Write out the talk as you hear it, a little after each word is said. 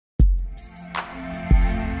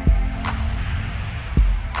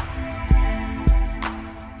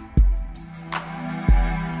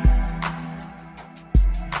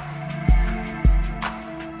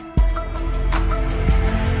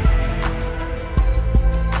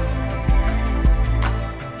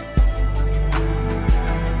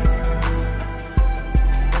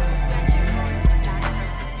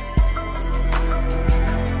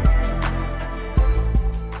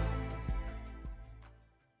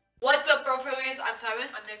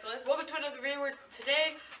Simon. I'm Nicholas. Welcome to another video where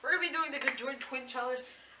today we're going to be doing the Conjoined twin challenge.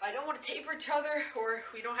 I don't want to taper each other, or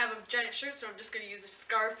we don't have a giant shirt, so I'm just going to use a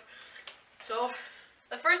scarf. So,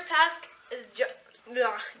 the first task is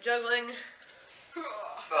juggling. 3,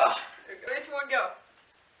 2, 1, go.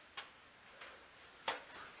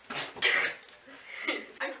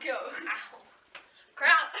 Let's go. Ow.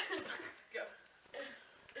 Crap. Go.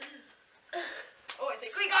 Oh, I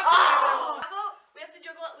think we got. Oh. How about we have to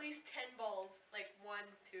juggle at least 10 balls? Like 1,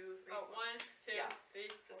 2, 3. Oh, 1, 2, yeah. 3.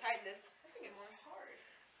 So tighten this. This is more hard.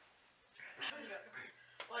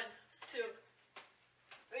 1, 2,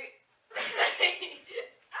 3.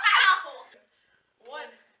 Ow! 1,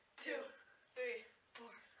 2, 3, 4,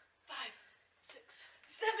 5, 6,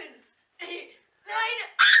 7, 8, 9, 10.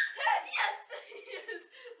 Yes! Yes!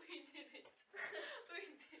 We did it. We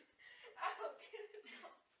did it. Ow, get it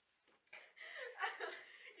out.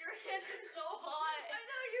 Your hand is so hot. I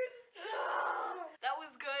know, yours is too hot. That was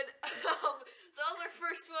good. So that was our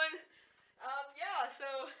first one. Yeah,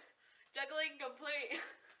 so juggling complete.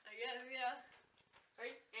 I guess, yeah.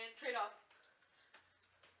 Right? And trade off.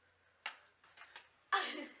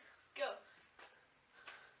 Go.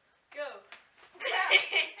 Go.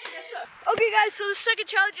 Okay guys, so the second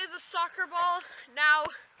challenge is a soccer ball. Now,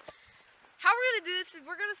 how we're gonna do this is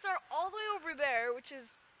we're gonna start all the way over there, which is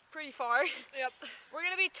pretty far. Yep. We're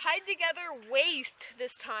gonna be tied together waist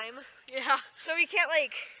this time. Yeah. So we can't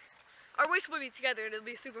like, our waist will be together and it'll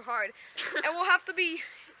be super hard. And we'll have to be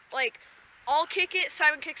like, I'll kick it,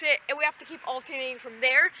 Simon kicks it, and we have to keep alternating from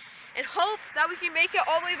there and hope that we can make it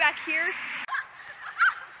all the way back here.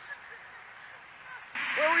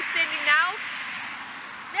 Where we're standing now.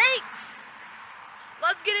 Thanks!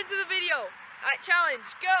 Let's get into the video. Alright, challenge,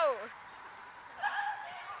 go!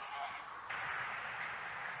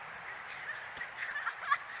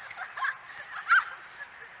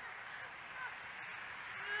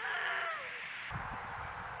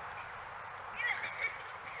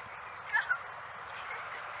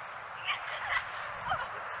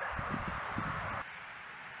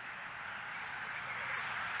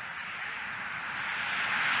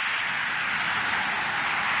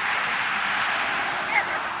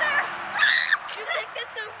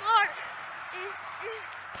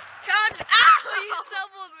 Challenge! Ow! You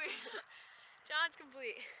doubled me! Challenge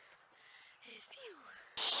complete.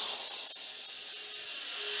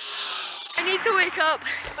 I need to wake up.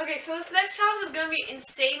 Okay, so this next challenge is going to be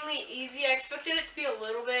insanely easy. I expected it to be a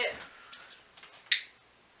little bit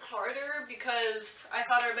harder because I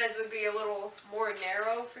thought our beds would be a little more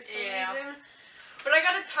narrow for some reason. But I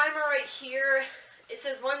got a timer right here. It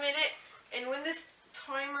says 1 minute, and when this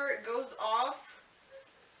timer goes off,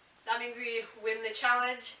 that means we win the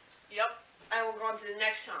challenge. Yep. And we'll go on to the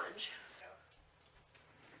next challenge.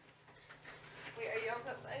 Wait, are you on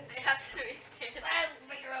the line? They have to be.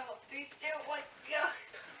 Make your elbow. 3, 2, 1, go.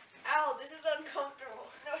 Ow, this is uncomfortable.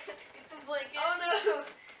 No, get the blanket. Oh no.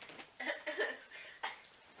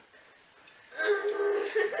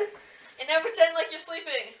 And now pretend like you're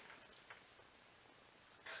sleeping.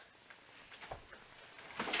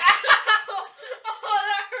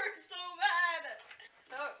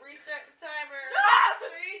 Restart the timer.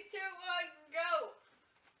 3, 2, 1, go.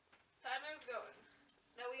 Timer's going.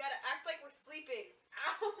 Now we gotta act like we're sleeping.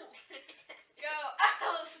 Ow. Go.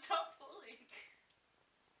 Ow, stop pulling.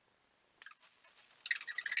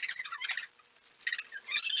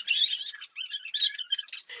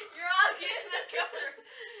 You're all getting the cover.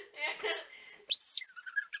 Yeah.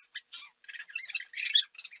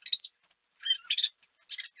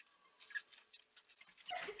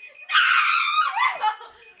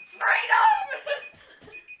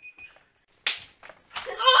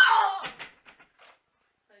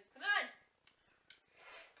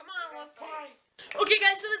 Okay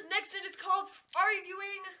guys, so this next one is called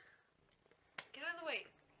arguing. Get out of the way.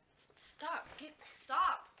 Stop.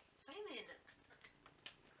 Stop. Simon.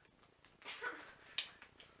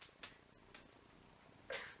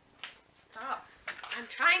 Stop. I'm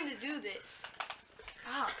trying to do this.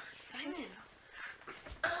 Stop. Simon.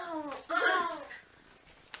 Oh. Oh.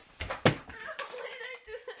 Why did I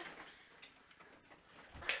do that?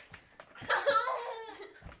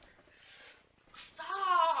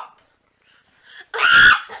 Stop.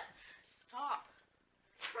 Stop.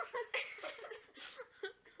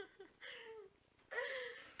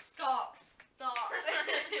 Stop. Stop.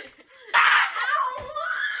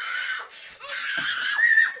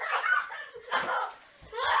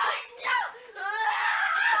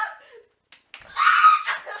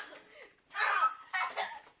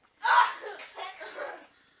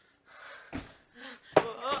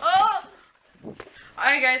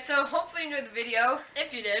 Alright guys, so hopefully you enjoyed the video.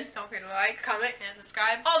 If you did, don't forget to like, comment, and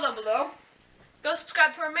subscribe. All down below. Go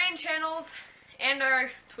subscribe to our main channels and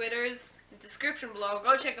our Twitters in the description below.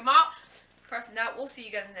 Go check them out. Apart from that, we'll see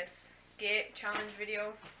you guys in the next skate challenge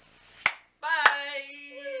video. Bye!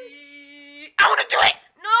 I wanna do it!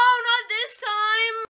 No, not this time!